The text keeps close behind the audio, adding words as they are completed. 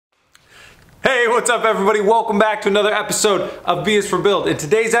Hey, what's up everybody? Welcome back to another episode of B is for Build. In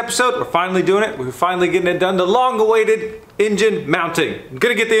today's episode, we're finally doing it. We're finally getting it done. The long-awaited engine mounting. I'm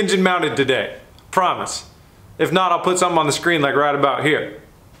gonna get the engine mounted today. Promise. If not, I'll put something on the screen like right about here.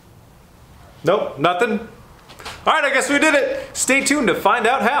 Nope, nothing? All right, I guess we did it. Stay tuned to find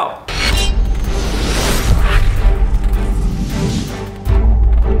out how.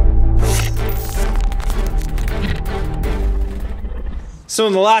 So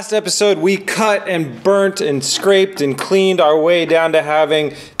in the last episode, we cut and burnt and scraped and cleaned our way down to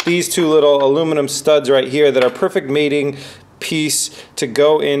having these two little aluminum studs right here that are perfect mating piece to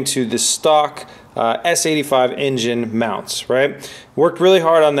go into the stock S85 engine mounts, right? Worked really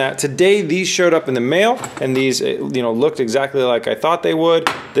hard on that. Today, these showed up in the mail, and these, looked exactly like I thought they would.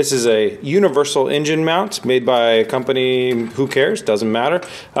 This is a universal engine mount made by a company, who cares, doesn't matter.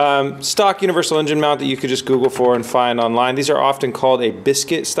 Stock universal engine mount that you could just Google for and find online. These are often called a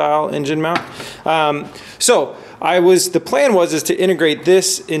biscuit style engine mount. The plan was to integrate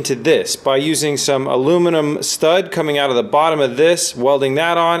this into this by using some aluminum stud coming out of the bottom of this, welding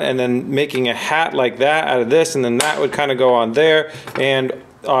that on, and then making a hat like that out of this, and then that would kind of go on there and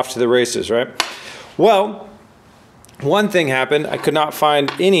off to the races, right? Well, one thing happened. I could not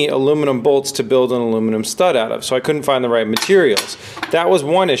find any aluminum bolts to build an aluminum stud out of, so I couldn't find the right materials. That was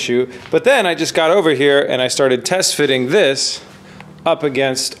one issue, but then I just got over here and I started test fitting this up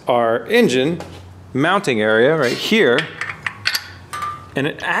against our engine mounting area right here, and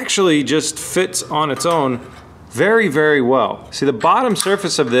it actually just fits on its own very, very well. See, the bottom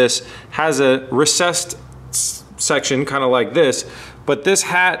surface of this has a recessed section kind of like this, but this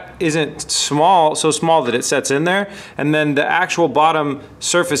hat isn't so small that it sets in there, and then the actual bottom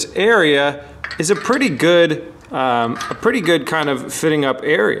surface area is a pretty good kind of fitting up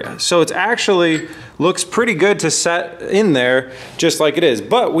area. So it's actually looks pretty good to set in there just like it is.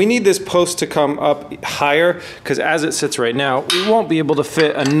 But we need this post to come up higher, because as it sits right now, we won't be able to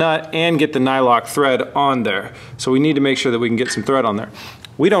fit a nut and get the nylock thread on there. So we need to make sure that we can get some thread on there.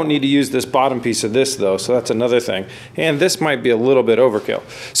 We don't need to use this bottom piece of this though, so that's another thing. And this might be a little bit overkill.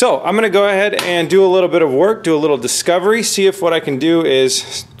 So I'm gonna go ahead and do a little bit of work, do a little discovery, see if what I can do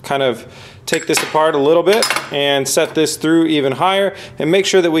is kind of take this apart a little bit and set this through even higher, and make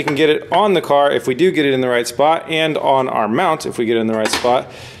sure that we can get it on the car if we do get it in the right spot, and on our mount if we get it in the right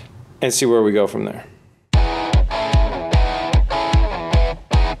spot, and see where we go from there.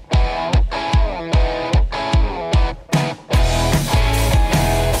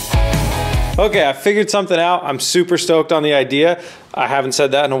 Okay, I figured something out. I'm super stoked on the idea. I haven't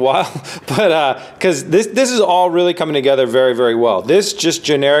said that in a while, but because this is all really coming together very, very well. This just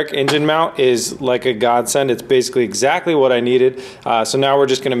generic engine mount is like a godsend. It's basically exactly what I needed. So now we're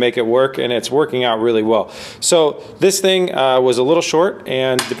just gonna make it work, and it's working out really well. So this thing was a little short,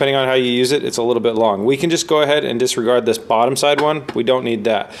 and depending on how you use it, it's a little bit long. We can just go ahead and disregard this bottom side one. We don't need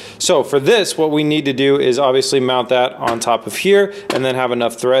that. So for this, what we need to do is obviously mount that on top of here, and then have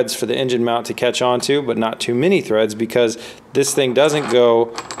enough threads for the engine mount to catch on to, but not too many threads, because this thing doesn't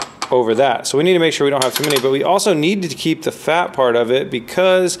go over that. So we need to make sure we don't have too many, but we also need to keep the fat part of it,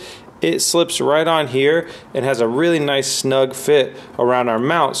 because it slips right on here and has a really nice snug fit around our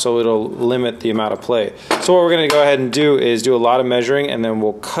mount, so it'll limit the amount of play. So what we're gonna go ahead and do is do a lot of measuring, and then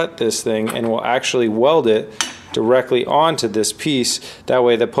we'll cut this thing and we'll actually weld it directly onto this piece. That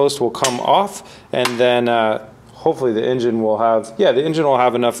way the post will come off, and then hopefully the engine will have, the engine will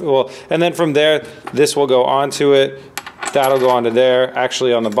have enough, and then from there, this will go onto it, that'll go onto there.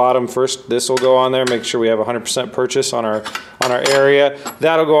 Actually on the bottom first, this will go on there, make sure we have 100% purchase on our area.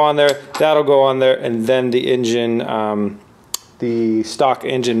 That'll go on there, that'll go on there, and then the engine, the stock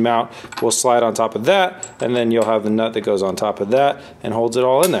engine mount will slide on top of that, and then you'll have the nut that goes on top of that and holds it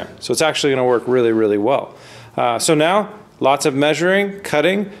all in there. So it's actually gonna work really, really well. So now, lots of measuring,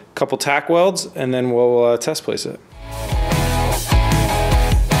 cutting, a couple tack welds, and then we'll test place it.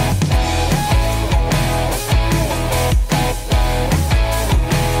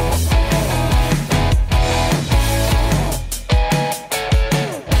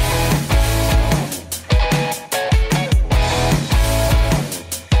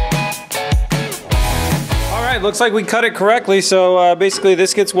 Looks like we cut it correctly. So basically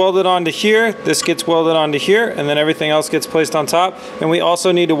this gets welded onto here, this gets welded onto here, and then everything else gets placed on top. And we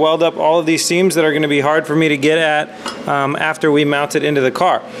also need to weld up all of these seams that are going to be hard for me to get at after we mount it into the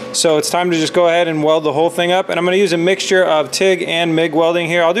car. So it's time to just go ahead and weld the whole thing up. And I'm going to use a mixture of TIG and MIG welding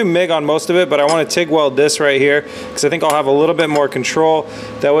here. I'll do MIG on most of it, but I want to TIG weld this right here because I think I'll have a little bit more control.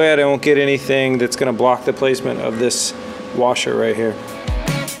 That way I don't get anything that's going to block the placement of this washer right here.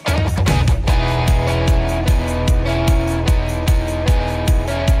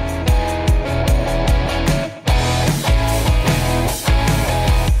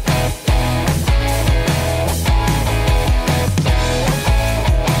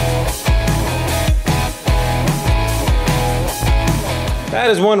 That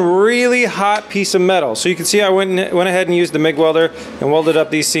is one really hot piece of metal. So you can see I went ahead and used the MIG welder and welded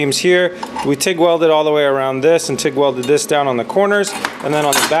up these seams here. We TIG welded all the way around this and TIG welded this down on the corners, and then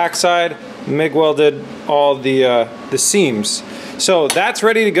on the back side MIG welded all the seams. So that's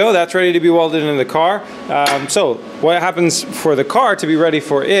ready to go. That's ready to be welded in the car. So what happens for the car to be ready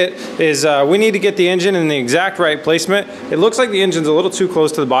for it is we need to get the engine in the exact right placement. It looks like the engine's a little too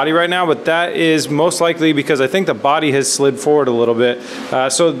close to the body right now, but that is most likely because I think the body has slid forward a little bit.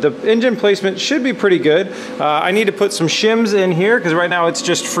 So the engine placement should be pretty good. I need to put some shims in here because right now it's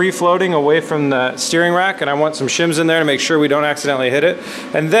just free floating away from the steering rack, and I want some shims in there to make sure we don't accidentally hit it.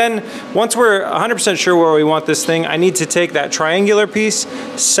 And then once we're 100% sure where we want this thing, I need to take that triangular piece,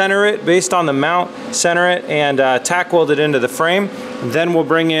 center it based on the mount, center it, and tack weld it into the frame. Then we'll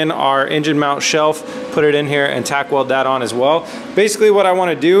bring in our engine mount shelf, put it in here, and tack weld that on as well. Basically what I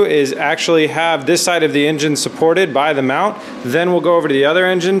want to do is actually have this side of the engine supported by the mount. Then we'll go over to the other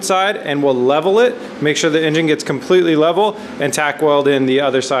engine side and we'll level it, make sure the engine gets completely level, and tack weld in the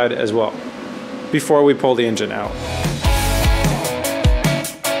other side as well before we pull the engine out.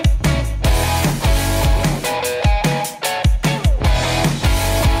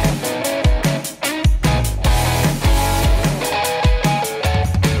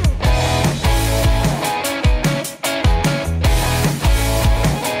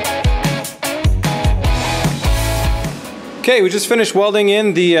 Okay, we just finished welding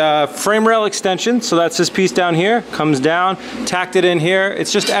in the frame rail extension. So that's this piece down here, comes down, tacked it in here.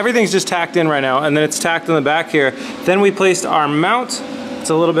 It's just, everything's just tacked in right now, and then it's tacked in the back here. Then we placed our mount. It's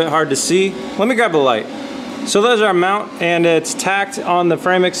a little bit hard to see. Let me grab the light. So there's our mount, and it's tacked on the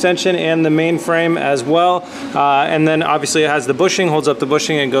frame extension and the main frame as well. And then obviously it has the bushing, holds up the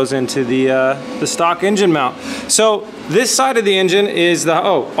bushing, and goes into the stock engine mount. So this side of the engine is the,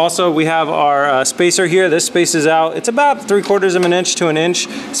 also we have our spacer here. This spaces out, it's about 3/4 of an inch to an inch.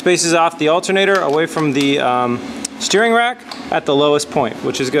 Spaces off the alternator away from the steering rack at the lowest point,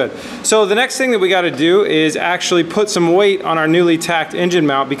 which is good. So the next thing that we got to do is actually put some weight on our newly tacked engine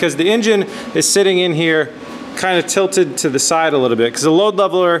mount, because the engine is sitting in here kind of tilted to the side a little bit, because the load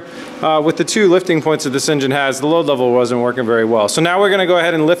leveler with the 2 lifting points that this engine has, the load level wasn't working very well. So now we're going to go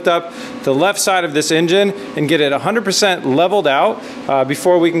ahead and lift up the left side of this engine and get it 100% leveled out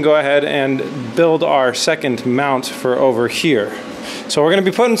before we can go ahead and build our second mount for over here. So we're going to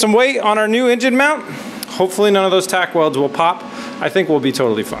be putting some weight on our new engine mount. Hopefully none of those tack welds will pop. I think we'll be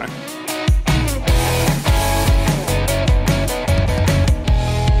totally fine.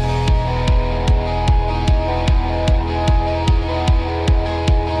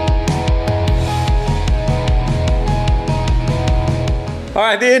 All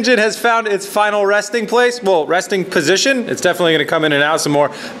right, the engine has found its final resting place. Well, resting position. It's definitely gonna come in and out some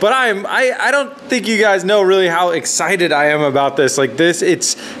more, but I don't think you guys know really how excited I am about this. Like this,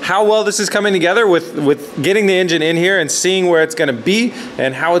 it's how well this is coming together with getting the engine in here and seeing where it's gonna be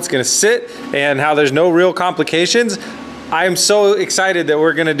and how it's gonna sit and how there's no real complications. I am so excited that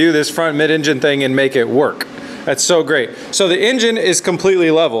we're gonna do this front mid-engine thing and make it work. That's so great. So the engine is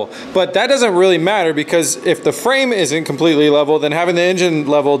completely level, but that doesn't really matter, because if the frame isn't completely level, then having the engine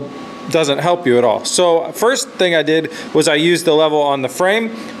level doesn't help you at all. So first thing I did was I used the level on the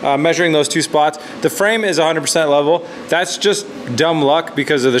frame, measuring those 2 spots. The frame is 100% level. That's just dumb luck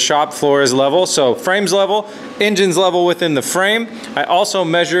because of the shop floor is level. So frame's level, engine's level within the frame. I also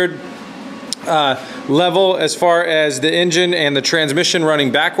measured level as far as the engine and the transmission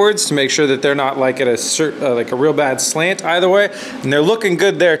running backwards to make sure that they're not like at a real bad slant either way, and they're looking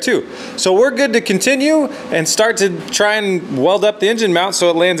good there too. So we're good to continue and start to try and weld up the engine mount so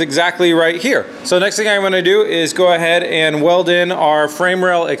it lands exactly right here. So next thing I'm going to do is go ahead and weld in our frame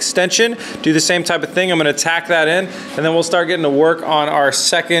rail extension, do the same type of thing. I'm going to tack that in, and then we'll start getting to work on our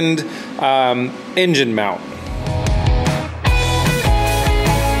second engine mount.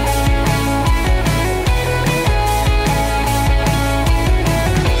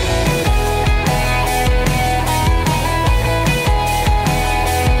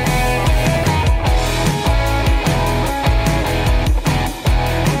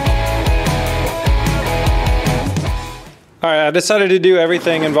 All right, I decided to do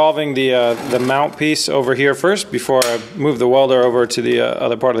everything involving the mount piece over here first before I move the welder over to the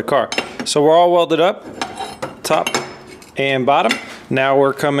other part of the car. So we're all welded up, top and bottom. Now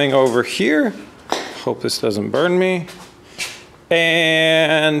we're coming over here. Hope this doesn't burn me.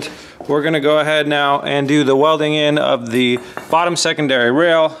 And we're gonna go ahead now and do the welding in of the bottom secondary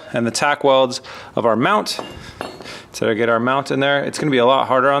rail and the tack welds of our mount. So to get our mount in there, it's gonna be a lot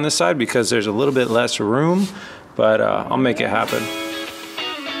harder on this side because there's a little bit less room, but I'll make it happen.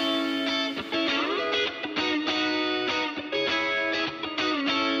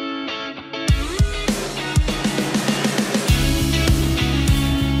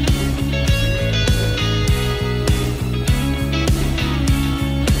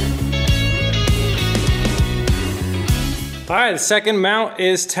 All right, the second mount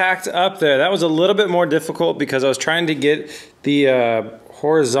is tacked up there. That was a little bit more difficult because I was trying to get the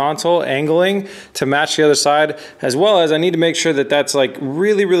horizontal angling to match the other side, as well as I need to make sure that that's like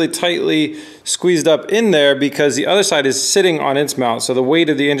really tightly squeezed up in there because the other side is sitting on its mount. So the weight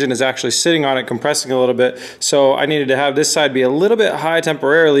of the engine is actually sitting on it, compressing a little bit. So I needed to have this side be a little bit high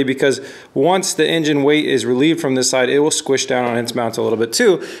temporarily because once the engine weight is relieved from this side, it will squish down on its mount a little bit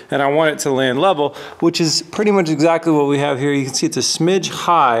too. And I want it to land level, which is pretty much exactly what we have here. You can see it's a smidge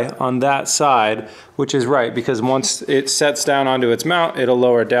high on that side, which is right because once it sets down onto its mount, it'll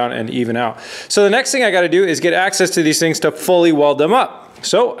lower it down and even out. So the next thing I got to do is get access to these things to fully weld them up.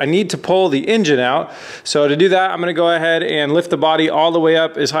 So I need to pull the engine out. So to do that, I'm going to go ahead and lift the body all the way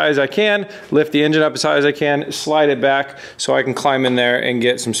up as high as I can, lift the engine up as high as I can, slide it back so I can climb in there and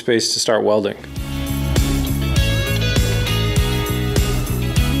get some space to start welding.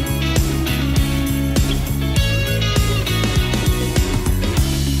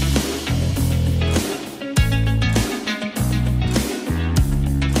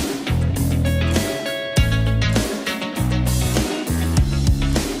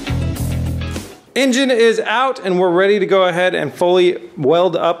 Engine is out and we're ready to go ahead and fully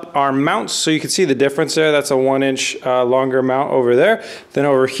weld up our mounts. So you can see the difference there. That's a 1 inch longer mount over there than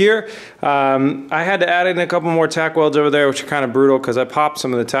over here. I had to add in a couple more tack welds over there, which are kind of brutal because I popped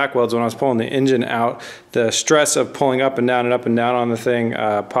some of the tack welds when I was pulling the engine out. The stress of pulling up and down on the thing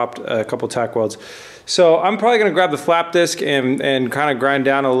popped a couple tack welds. So I'm probably going to grab the flap disc and kind of grind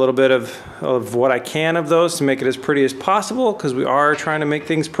down a little bit of what I can of those to make it as pretty as possible because we are trying to make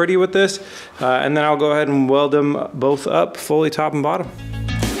things pretty with this. And then I'll go ahead and weld them both up fully top and bottom.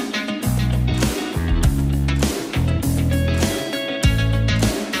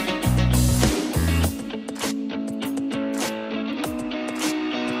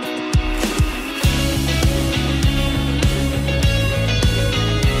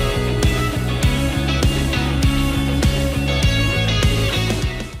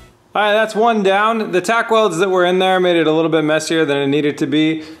 All right, that's one down. The tack welds that were in there made it a little bit messier than it needed to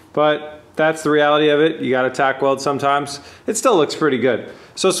be, but that's the reality of it. You got to tack weld sometimes. It still looks pretty good.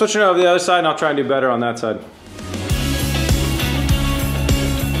 So switching over to the other side, and I'll try and do better on that side.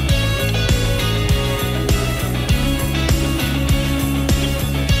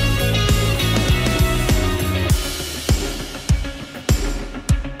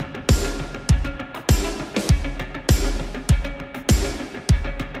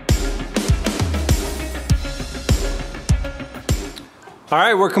 All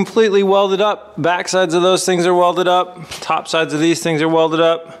right, we're completely welded up. Back sides of those things are welded up. Top sides of these things are welded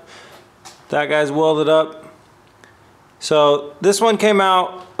up. That guy's welded up. So this one came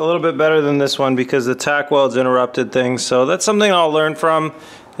out a little bit better than this one because the tack welds interrupted things. So that's something I'll learn from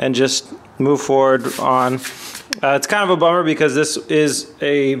and just move forward on. It's kind of a bummer because this is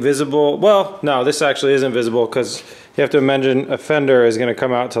a visible, well, no, this actually isn't visible because you have to imagine a fender is gonna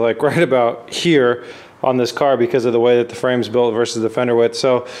come out to like right about here on this car because of the way that the frame's built versus the fender width.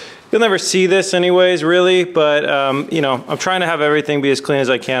 So you'll never see this anyways, really, but you know, I'm trying to have everything be as clean as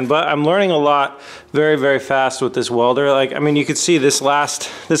I can, but I'm learning a lot very fast with this welder. Like, I mean, you could see this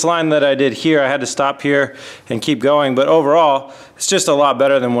line that I did here, I had to stop here and keep going, but overall, it's just a lot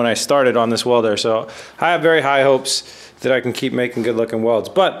better than when I started on this welder. So I have very high hopes that I can keep making good looking welds.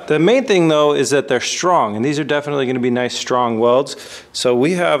 But the main thing though is that they're strong, and these are definitely gonna be nice strong welds. So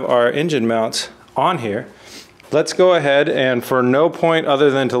we have our engine mounts on here. Let's go ahead and, for no point other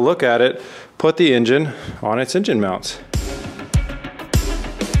than to look at it, put the engine on its engine mounts.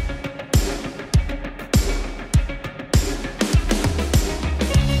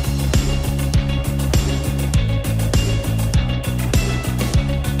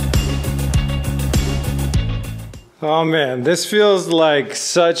 Oh man, this feels like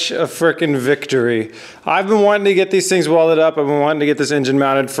such a frickin' victory. I've been wanting to get these things welded up. I've been wanting to get this engine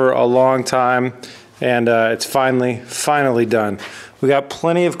mounted for a long time, and it's finally done. We got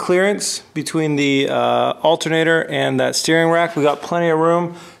plenty of clearance between the alternator and that steering rack. We got plenty of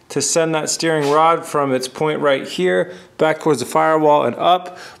room to send that steering rod from its point right here back towards the firewall and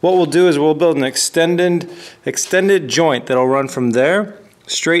up. What we'll do is we'll build an extended joint that'll run from there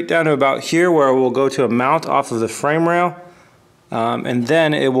straight down to about here, where we'll go to a mount off of the frame rail, and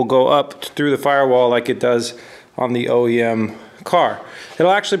then it will go up through the firewall like it does on the OEM car.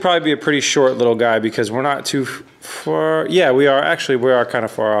 It'll actually probably be a pretty short little guy because we're not too far. Yeah, we are kind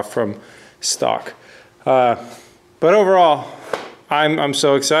of far off from stock. But overall, I'm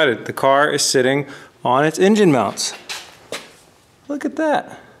so excited. The car is sitting on its engine mounts. Look at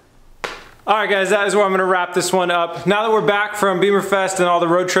that. Alright guys, that is where I'm going to wrap this one up. Now that we're back from Beamer Fest and all the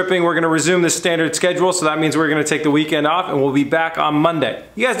road tripping, we're going to resume the standard schedule, so that means we're going to take the weekend off and we'll be back on Monday.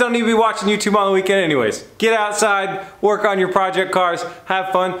 You guys don't need to be watching YouTube on the weekend anyways. Get outside, work on your project cars,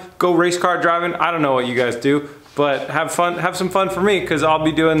 have fun, go race car driving. I don't know what you guys do, but have fun, have some fun for me, because I'll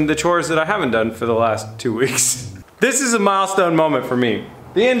be doing the chores that I haven't done for the last 2 weeks. This is a milestone moment for me.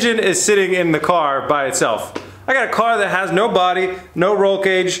 The engine is sitting in the car by itself. I got a car that has no body, no roll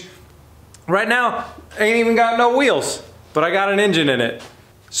cage. Right now, ain't even got no wheels, but I got an engine in it.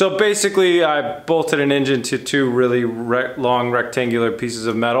 So basically, I bolted an engine to 2 really long rectangular pieces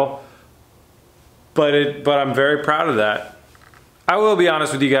of metal, but I'm very proud of that. I will be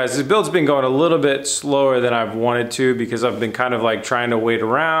honest with you guys, this build's been going a little bit slower than I've wanted to, because I've been kind of like trying to wait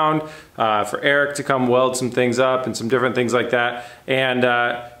around for Eric to come weld some things up and some different things like that.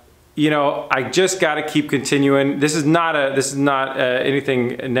 And you know, I just got to keep continuing. This is not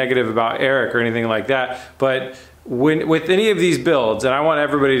anything negative about Eric or anything like that, but with any of these builds, and I want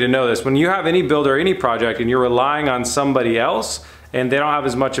everybody to know this, when you have any build or any project and you're relying on somebody else and they don't have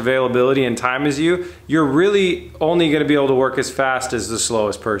as much availability and time as you, you're really only going to be able to work as fast as the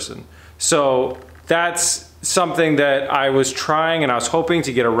slowest person. So that's something that I was trying and I was hoping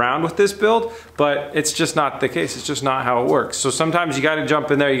to get around with this build, but it's just not the case. It's just not how it works. So sometimes you got to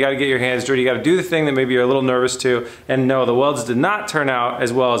jump in there, you got to get your hands dirty, you got to do the thing that maybe you're a little nervous to, and no, the welds did not turn out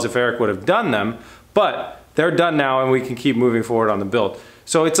as well as if Eric would have done them, but they're done now and we can keep moving forward on the build.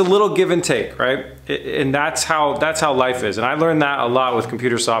 So it's a little give and take, right? And that's how life is. And I learned that a lot with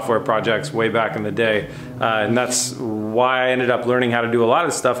computer software projects way back in the day. And that's why I ended up learning how to do a lot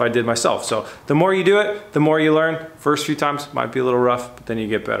of the stuff I did myself. So the more you do it, the more you learn. First few times might be a little rough, but then you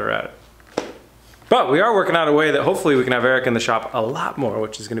get better at it. But we are working out a way that hopefully we can have Eric in the shop a lot more,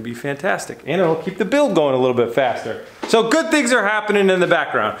 which is going to be fantastic. And it'll keep the build going a little bit faster. So good things are happening in the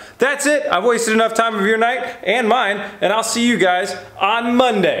background. That's it. I've wasted enough time of your night and mine, and I'll see you guys on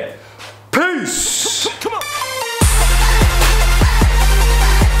Monday. Peace!